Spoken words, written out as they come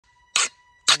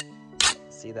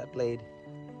See that blade?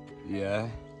 Yeah.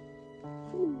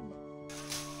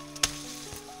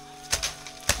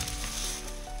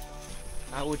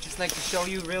 I would just like to show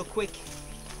you real quick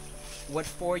what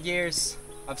 4 years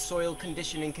of soil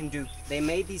conditioning can do. They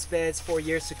made these beds 4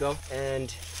 years ago,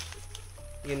 and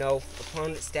you know,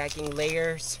 upon stacking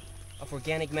layers of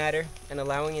organic matter and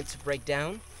allowing it to break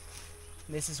down,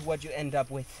 this is what you end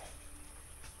up with.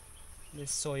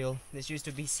 This soil. This used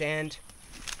to be sand,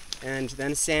 and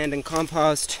then sand and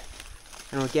compost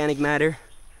and organic matter,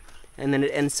 and then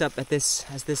it ends up at this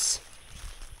as this,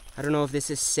 I don't know if this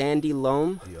is sandy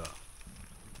loam. Yeah.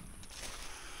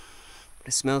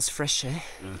 It smells fresh, eh?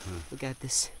 Look at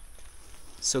this.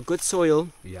 So good soil.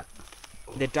 Yeah.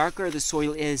 The darker the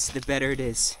soil is, the better it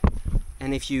is.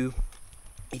 And if you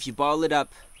ball it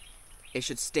up, it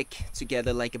should stick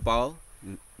together like a ball.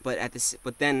 But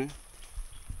then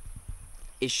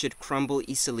it should crumble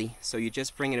easily. So you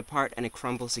just bring it apart and it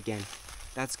crumbles again.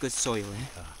 That's good soil,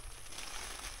 eh?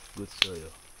 Good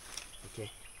soil. Okay.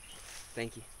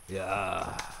 Thank you.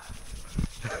 Yeah.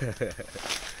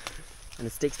 And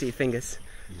it sticks to your fingers.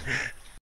 Yeah.